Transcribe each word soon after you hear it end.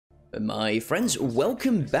My friends,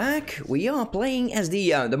 welcome back. We are playing as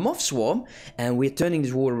the Moth Swarm, and we're turning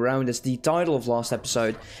this war around as the title of last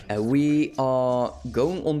episode. We are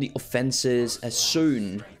going on the offenses as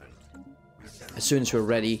soon as we're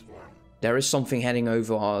ready. There is something heading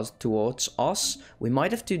over towards us. We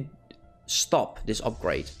might have to stop this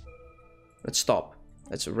upgrade. Let's stop.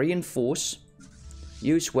 Let's reinforce.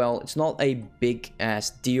 Use well. It's not a big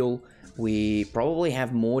ass deal. We probably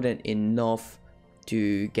have more than enough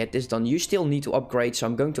to get this done. You still need to upgrade, so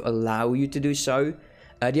I'm going to allow you to do so.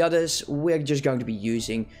 The others, we're just going to be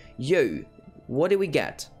using. You, what do we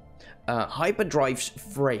get? Hyperdrive's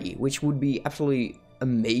free, which would be absolutely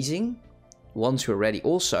amazing once we're ready.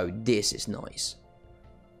 Also, this is nice.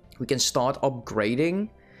 We can start upgrading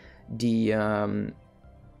the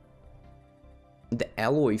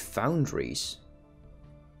alloy foundries.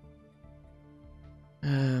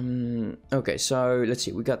 Okay, so let's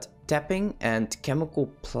see. We got tapping and chemical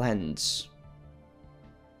plants.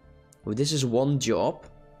 Well, this is one job,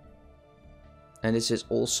 and this is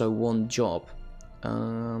also one job.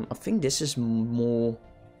 I think this is more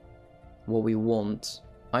what we want.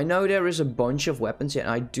 I know there is a bunch of weapons here,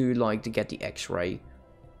 and I do like to get the X-ray.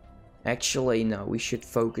 Actually, no, we should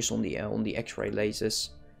focus on the X-ray lasers.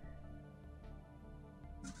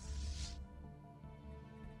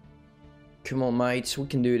 Come on, mates, we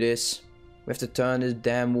can do this. We have to turn this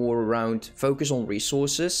damn war around. Focus on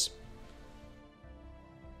resources.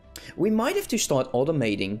 We might have to start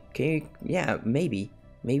automating. Okay, yeah, maybe.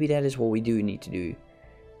 Maybe that is what we do need to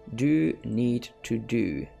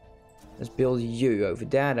do. Let's build you over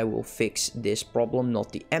there. That will fix this problem,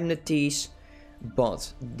 not the enmities.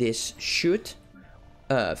 But this should.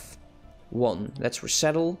 Earth 1. Let's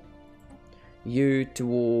resettle. You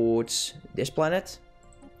towards this planet.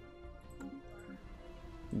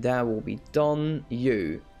 That will be done.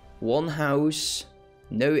 You. One house.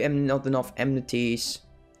 Not enough enmities.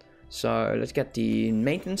 So let's get the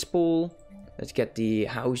maintenance pool. Let's get the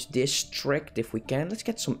house district if we can. Let's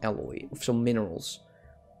get some alloy, some minerals.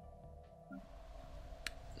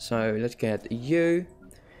 So let's get you.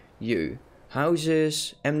 You.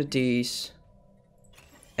 Houses, enmities,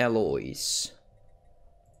 alloys.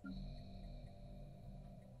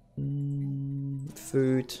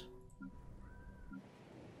 Food.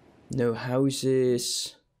 No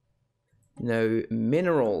houses. No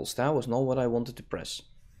minerals. That was not what I wanted to press.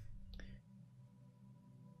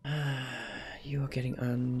 You are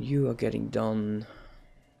getting done.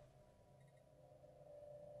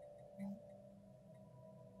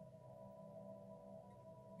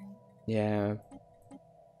 Yeah.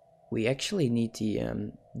 We actually need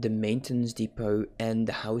the maintenance depot and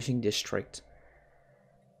the housing district.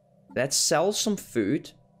 Let's sell some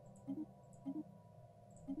food.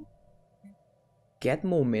 Get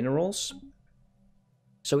more minerals,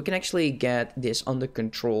 so we can actually get this under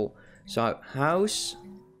control. So house,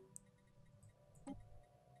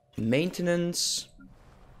 maintenance.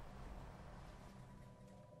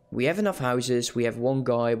 We have enough houses. We have one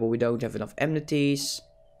guy, but we don't have enough enmities.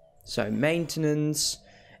 So maintenance,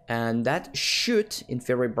 and that should in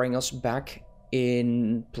theory bring us back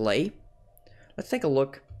in play. Let's take a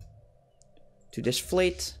look to this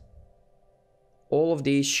fleet. All of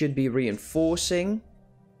these should be reinforcing.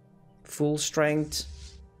 Full strength.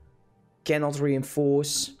 Cannot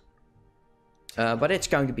reinforce. But it's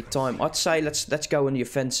going to be time. I'd say let's go on the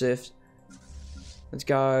offensive. Let's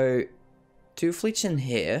go 2 fleets in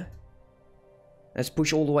here. Let's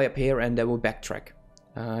push all the way up here and then we'll backtrack.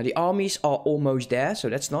 The armies are almost there, so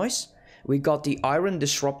that's nice. We got the Iron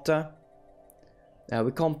Disruptor.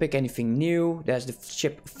 We can't pick anything new. There's the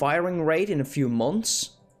ship firing rate in a few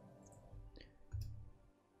months.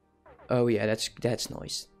 Oh yeah, that's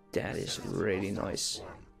nice. That is really nice.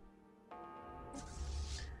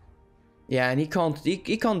 Yeah, and he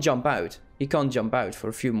can't jump out. He can't jump out for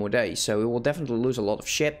a few more days, so we will definitely lose a lot of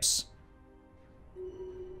ships.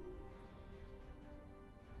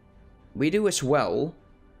 We do as well,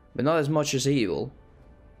 but not as much as he will.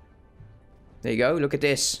 There you go, look at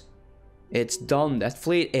this. It's done. That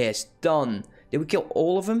fleet is done. Did we kill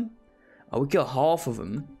all of them? Oh, we killed half of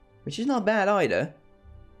them, which is not bad either.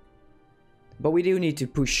 But we do need to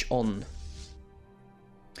push on.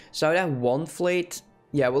 So that one fleet.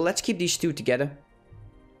 Yeah, well, let's keep these 2 together.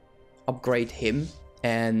 Upgrade him.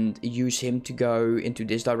 And use him to go into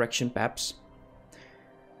this direction, perhaps.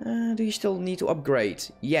 Do you still need to upgrade?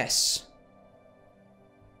 Yes.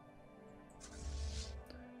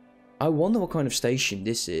 I wonder what kind of station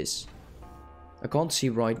this is. I can't see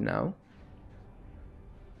right now.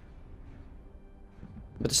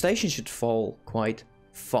 But the station should fall quite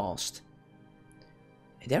fast.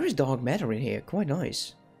 There is dark matter in here, quite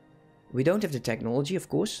nice. We don't have the technology, of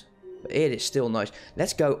course, but it is still nice.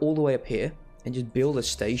 Let's go all the way up here and just build a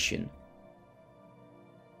station.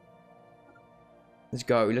 Let's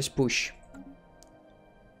go, let's push.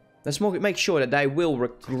 Let's make sure that they will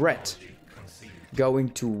regret going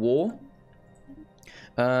to war.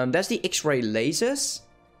 That's the X-ray lasers.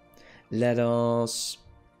 Let us...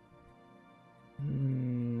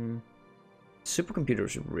 Supercomputer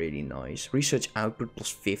is really nice. Research output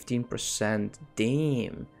plus 15%.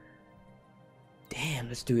 Damn. Damn,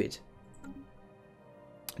 let's do it.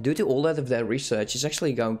 Due to all that of their research, it's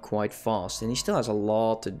actually going quite fast. And he still has a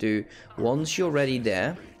lot to do. Once you're ready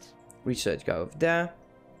there, research go over there.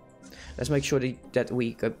 Let's make sure that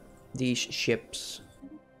we got these ships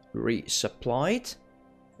resupplied.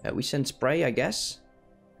 We send spray, I guess.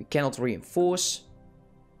 We cannot reinforce.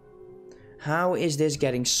 How is this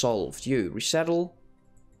getting solved? You resettle.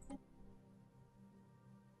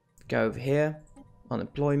 Go over here.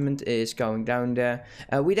 Unemployment is going down there.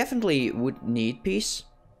 We definitely would need peace.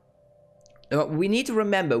 We need to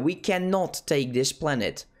remember, we cannot take this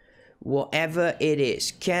planet. Whatever it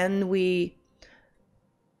is. Can we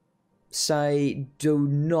say, do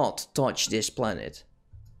not touch this planet?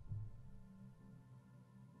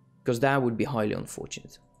 Because that would be highly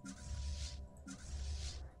unfortunate.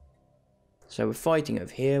 So we're fighting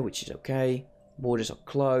over here, which is okay. Borders are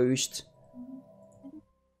closed.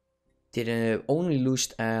 Did only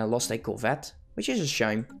lost a corvette, which is a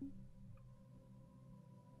shame.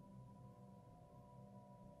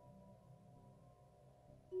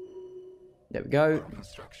 There we go.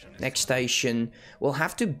 Next station. We'll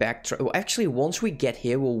have to backtrack. Well, actually, once we get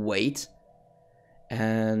here, we'll wait.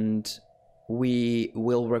 And we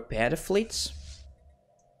will repair the fleets.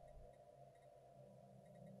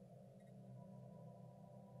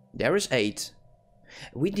 There is 8.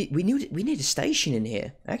 We need a station in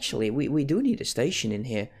here. Actually, we do need a station in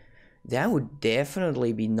here. That would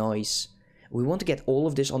definitely be nice. We want to get all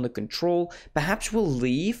of this under control. Perhaps we'll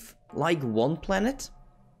leave like one planet,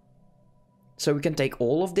 so we can take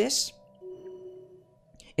all of this.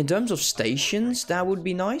 In terms of stations, that would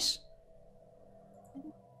be nice.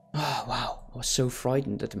 Oh wow, I was so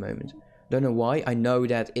frightened at the moment. Don't know why. I know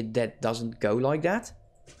that that doesn't go like that.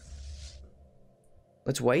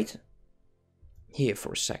 Let's wait here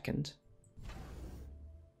for a second.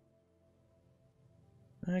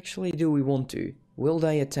 Actually, do we want to? Will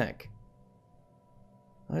they attack?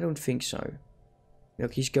 I don't think so.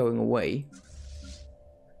 Look, he's going away.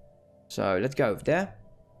 So let's go over there.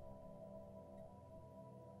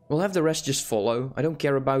 We'll have the rest just follow. I don't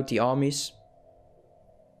care about the armies.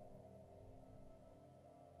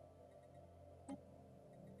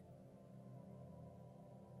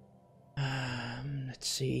 Let's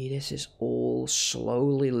see, this is all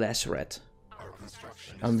slowly less red.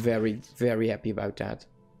 I'm very, very happy about that.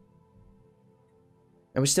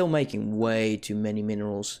 And we're still making way too many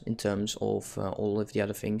minerals in terms of all of the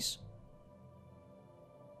other things.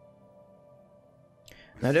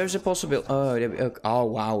 Now there's a possibility... Oh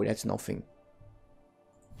wow, that's nothing.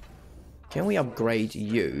 Can we upgrade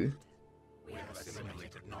you?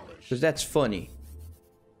 Because that's funny.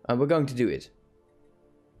 And we're going to do it.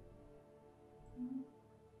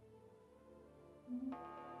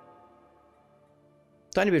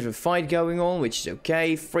 Tiny bit of a fight going on, which is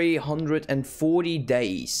okay. 340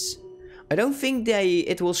 days. I don't think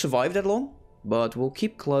it will survive that long, but we'll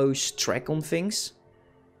keep close track on things.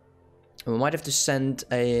 And we might have to send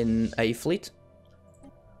in a fleet.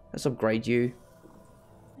 Let's upgrade you.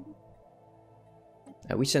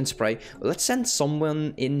 We send spray. Well, let's send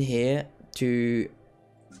someone in here to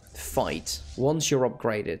fight once you're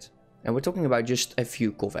upgraded. And we're talking about just a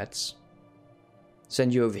few corvettes.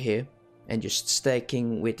 Send you over here. And just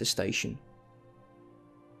stacking with the station.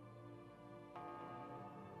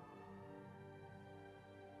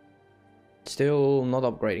 Still not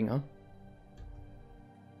upgrading, huh?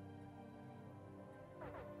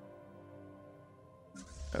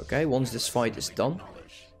 Okay, once this fight is done,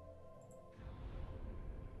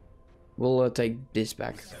 we'll take this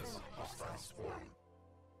back.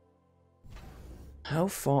 How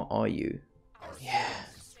far are you? Yeah.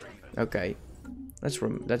 Okay. Let's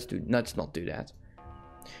not do that.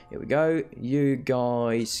 Here we go. You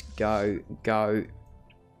guys go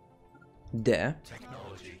there.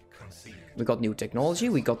 We got new technology.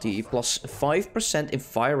 We got the plus 5% in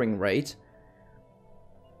firing rate.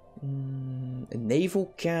 A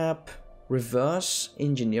naval cap. Reverse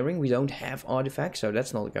engineering. We don't have artifacts, so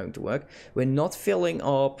that's not going to work. We're not filling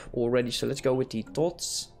up already, so let's go with the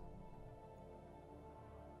TOTS.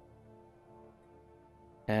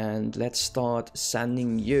 And let's start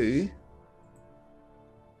sending you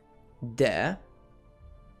there.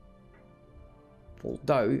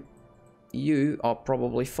 Although, you are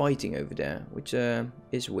probably fighting over there, which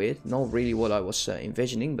is weird. Not really what I was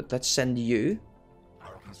envisioning, but let's send you.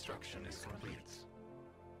 Our construction is complete.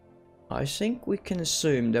 I think we can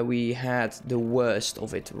assume that we had the worst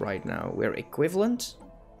of it right now. We're equivalent.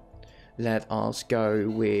 Let us go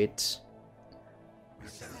with...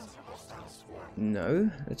 No,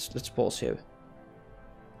 let's pause here.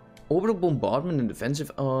 Orbital bombardment and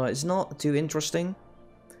defensive is not too interesting.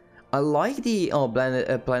 I like the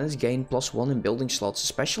planets gain +1 in building slots,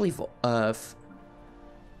 especially for Earth.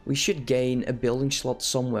 We should gain a building slot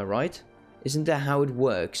somewhere, right? Isn't that how it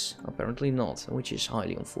works? Apparently not, which is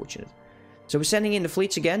highly unfortunate. So we're sending in the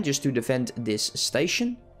fleets again just to defend this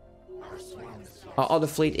station. Our other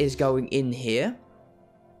fleet is going in here.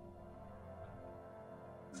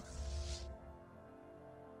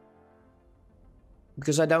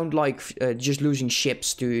 Because I don't like just losing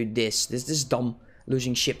ships to this. This is dumb,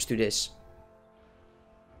 losing ships to this.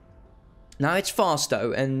 Now it's fast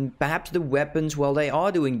though, and perhaps the weapons, while they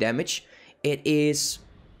are doing damage, it is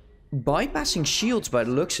bypassing shields by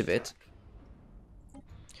the looks of it.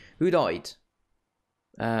 Who died?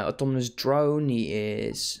 Autonomous drone, he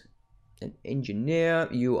is an engineer.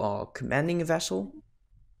 You are commanding a vessel.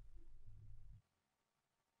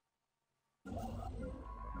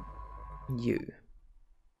 You.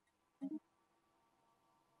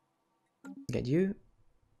 Get you.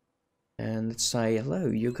 And let's say, hello,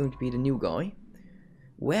 you're going to be the new guy.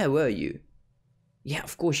 Where were you? Yeah,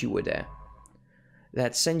 of course you were there.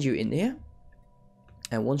 Let's send you in here.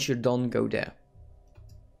 And once you're done, go there.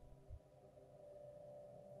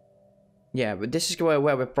 Yeah, but this is where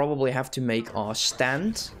we probably have to make our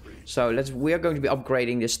stand. So we are going to be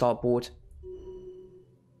upgrading this starport.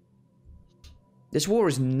 This war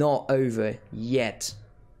is not over yet.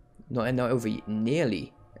 Not over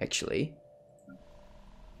nearly, actually.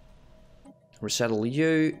 Resettle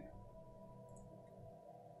you.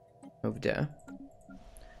 Over there.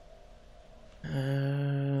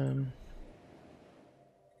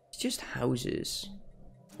 It's just houses.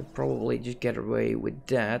 We'll probably just get away with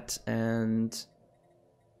that and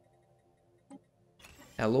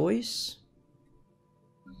alloys.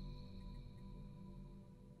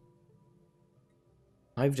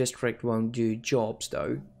 Hive District won't do jobs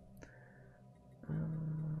though.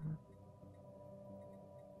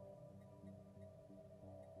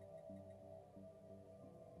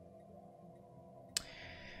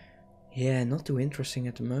 Yeah, not too interesting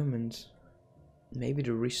at the moment. Maybe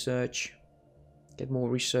the research. Get more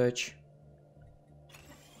research.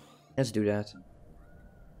 Let's do that.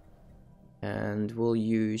 And we'll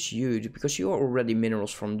use you, because you are already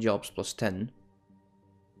minerals from jobs +10.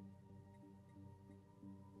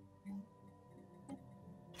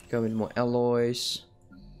 Go with more alloys.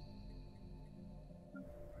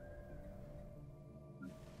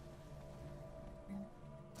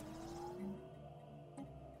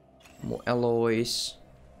 More alloys.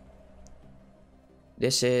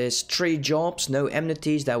 This is 3 jobs, no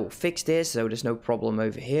enmities. That will fix this, so there's no problem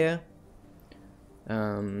over here.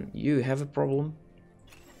 You have a problem.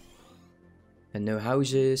 And no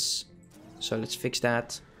houses. So let's fix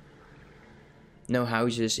that. No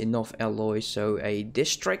houses, enough alloys, so a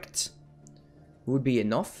district would be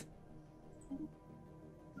enough.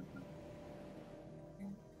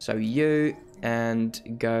 So you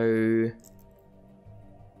and go...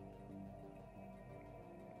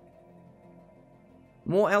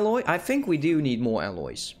 More alloy? I think we do need more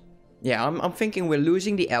alloys. Yeah, I'm thinking we're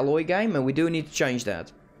losing the alloy game and we do need to change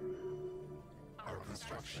that. Our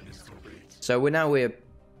construction is complete. So we're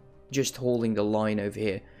just holding the line over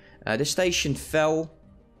here. The station fell.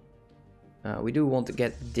 We do want to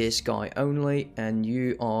get this guy only, and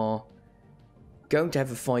you are going to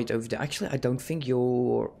have a fight over there. Actually, I don't think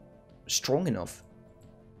you're strong enough.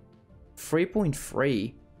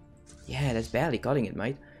 3.3. Yeah, that's barely cutting it,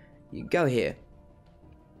 mate. You go here.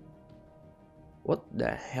 What the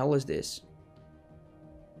hell is this?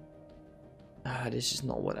 Ah, this is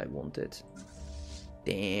not what I wanted.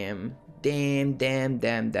 Damn. Damn.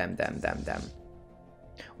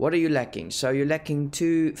 What are you lacking? So you're lacking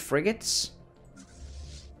 2 frigates.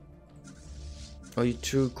 Or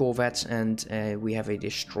 2 corvettes, and we have a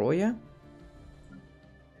destroyer.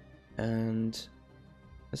 And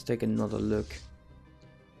let's take another look.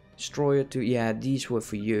 Destroyer 2. Yeah, these were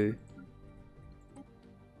for you.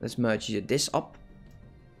 Let's merge this up.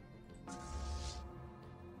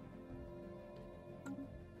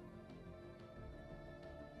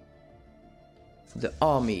 The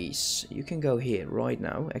armies. You can go here right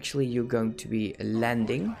now. Actually, you're going to be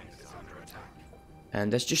landing.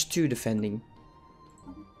 And that's just 2 defending.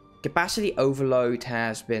 Capacity overload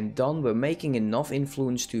has been done. We're making enough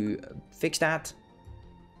influence to fix that.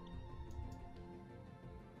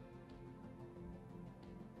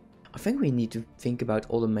 I think we need to think about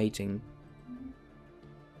automating.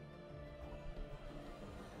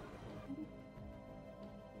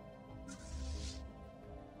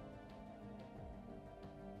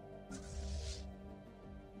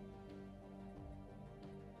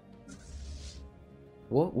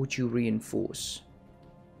 What would you reinforce?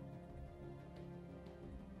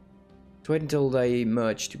 Wait until they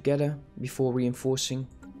merge together before reinforcing.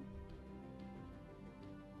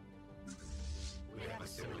 We have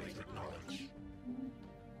assimilated knowledge.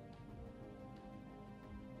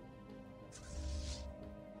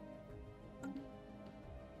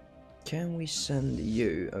 Can we send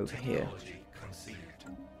you over here? Technology conceived.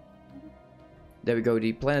 There we go,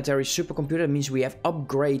 the planetary supercomputer. That means we have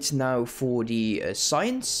upgrades now for the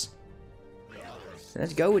science.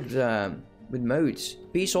 Let's go with modes.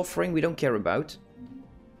 Peace offering, we don't care about.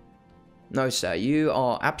 No, sir, you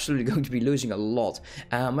are absolutely going to be losing a lot.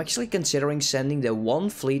 I'm actually considering sending the one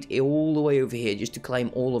fleet all the way over here just to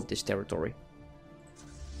claim all of this territory.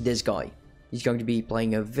 This guy. He's going to be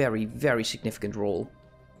playing a very, very significant role.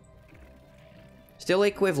 Still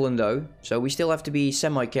equivalent though, so we still have to be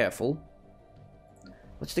semi-careful.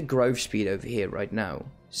 What's the growth speed over here right now?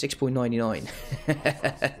 6.99.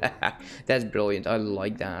 That's brilliant, I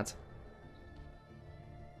like that.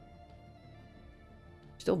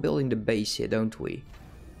 Still building the base here, don't we?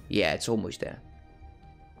 Yeah, it's almost there.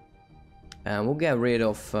 And we'll get rid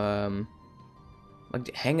of like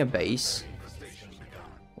the hangar base.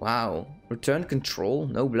 Wow, return control?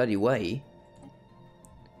 No bloody way.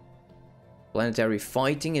 Planetary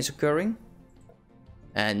fighting is occurring.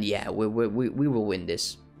 And yeah, we will win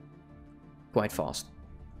this. Quite fast.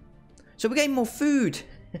 So we gain more food!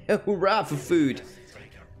 Hurrah for food!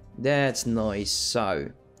 That's nice,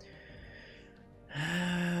 so...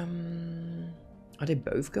 are they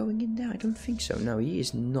both going in there? I don't think so. No, he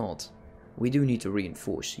is not. We do need to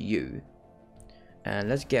reinforce you. And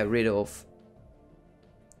let's get rid of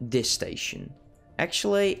this station.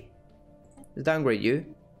 Actually, let's downgrade you.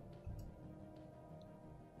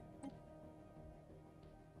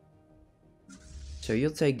 So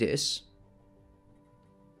you'll take this.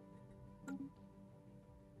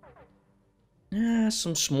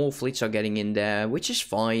 Some small fleets are getting in there, which is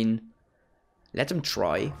fine. Let them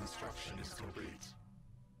try. Construction is complete.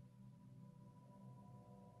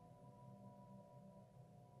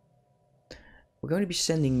 We're going to be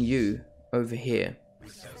sending you over here.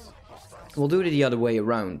 We'll do it the other way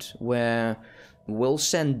around, where we'll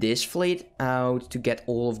send this fleet out to get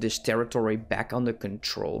all of this territory back under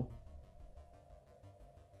control.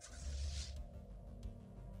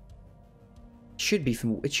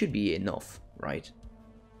 It should be enough, right?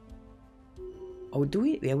 Oh, do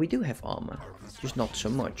we? Yeah, we do have armor, just not so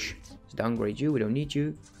much. Let's downgrade you. We don't need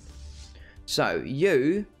you. So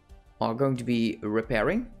you are going to be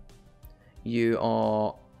repairing. You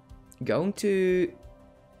are going to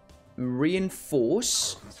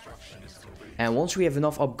reinforce, and once we have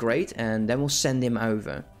enough upgrade, and then we'll send him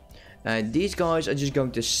over. These guys are just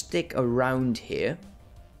going to stick around here.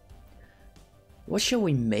 What shall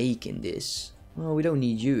we make in this? Well, we don't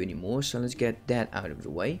need you anymore, so let's get that out of the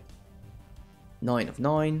way. 9 of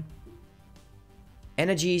 9.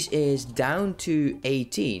 Energies is down to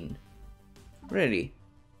 18. Really?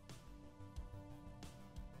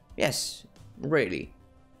 Yes, really.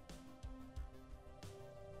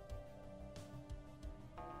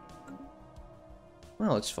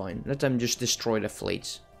 Well, it's fine. Let them just destroy their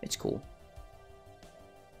fleets. It's cool.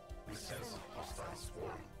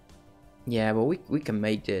 Yeah, but we can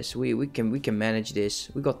make this. We can manage this.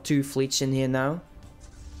 We got 2 fleets in here now.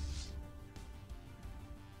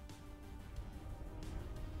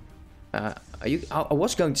 I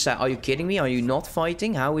was going to say, are you kidding me? Are you not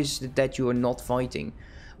fighting? How is it that you are not fighting?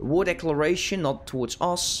 War declaration, not towards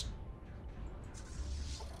us.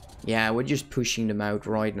 Yeah, we're just pushing them out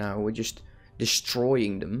right now. We're just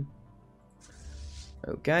destroying them.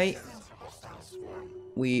 Okay.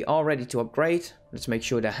 We are ready to upgrade. Let's make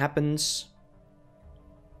sure that happens.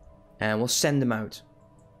 And we'll send them out.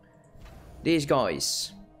 These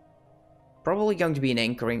guys. Probably going to be an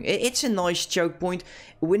anchoring. It's a nice choke point.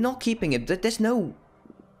 We're not keeping it. There's no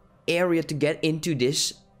area to get into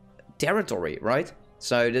this territory, right?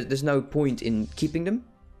 So there's no point in keeping them.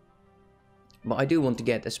 But I do want to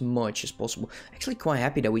get as much as possible. Actually quite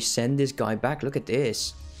happy that we send this guy back. Look at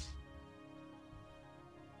this.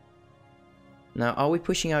 Now, are we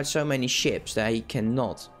pushing out so many ships that he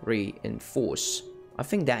cannot reinforce? I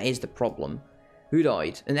think that is the problem. Who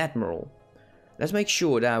died? An Admiral. Let's make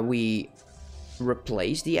sure that we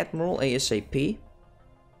replace the Admiral ASAP.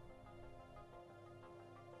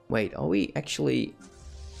 Wait, are we actually...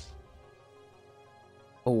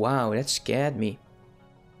 Oh wow, that scared me.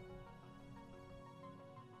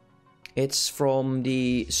 It's from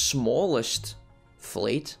the smallest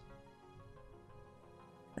fleet.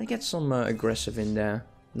 I get some aggressive in there.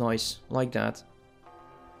 Nice, like that.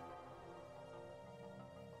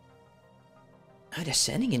 Oh, they're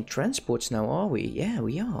sending in transports now, are we? Yeah,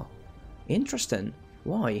 we are. Interesting.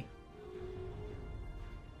 Why?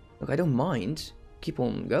 Look, I don't mind. Keep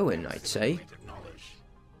on going, I'd say.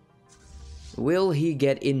 Will he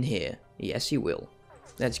get in here? Yes, he will.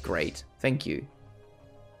 That's great. Thank you.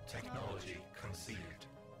 Technology conceived.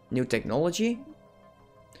 New technology?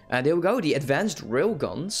 There we go. The advanced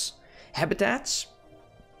railguns. Habitats?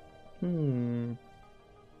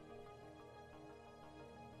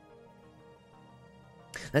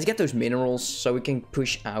 Let's get those minerals so we can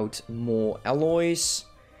push out more alloys.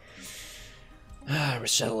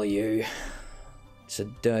 Resettle you. It's a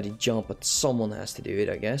dirty job, but someone has to do it,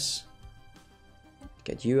 I guess.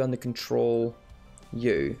 Get you under control.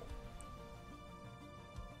 You.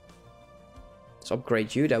 Let's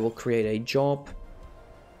upgrade you. That will create a job.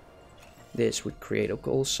 This would create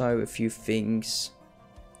also a few things.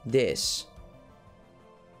 This.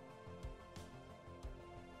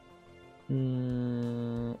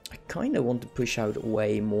 I kind of want to push out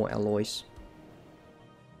way more alloys.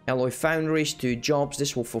 Alloy foundries, 2 jobs.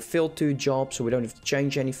 This will fulfill 2 jobs, so we don't have to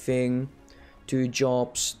change anything. 2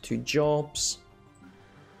 jobs, 2 jobs.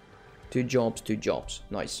 2 jobs, 2 jobs.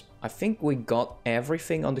 Nice. I think we got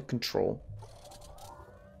everything under control.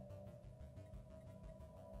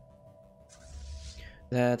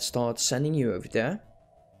 Let's start sending you over there.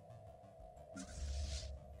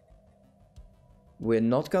 We're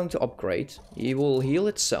not going to upgrade. He will heal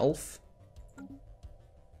itself.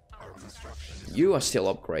 You are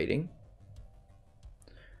still upgrading.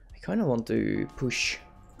 I kind of want to push.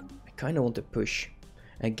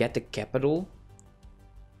 And get the capital.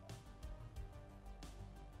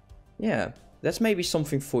 Yeah, that's maybe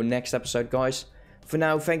something for next episode, guys. For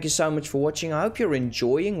now, thank you so much for watching. I hope you're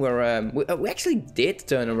enjoying. We actually did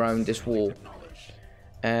turn around this war.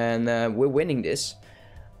 And we're winning this.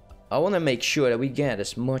 I want to make sure that we get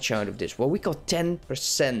as much out of this. Well, we got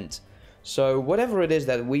 10%. So whatever it is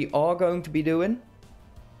that we are going to be doing,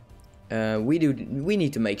 we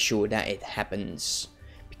need to make sure that it happens.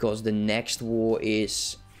 Because the next war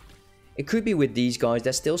is... It could be with these guys.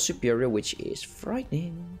 They're still superior, which is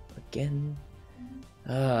frightening. Again.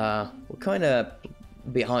 We're kind of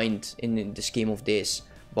behind in the scheme of this.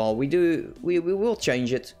 But we will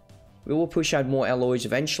change it. We will push out more alloys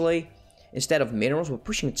eventually. Instead of minerals, we're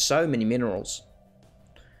pushing out so many minerals.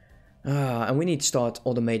 And we need to start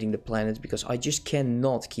automating the planets because I just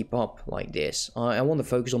cannot keep up like this. I want to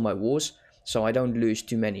focus on my wars so I don't lose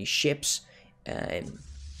too many ships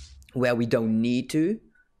where we don't need to.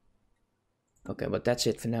 Okay, but that's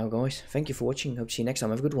it for now, guys. Thank you for watching. Hope to see you next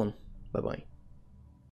time. Have a good one. Bye-bye.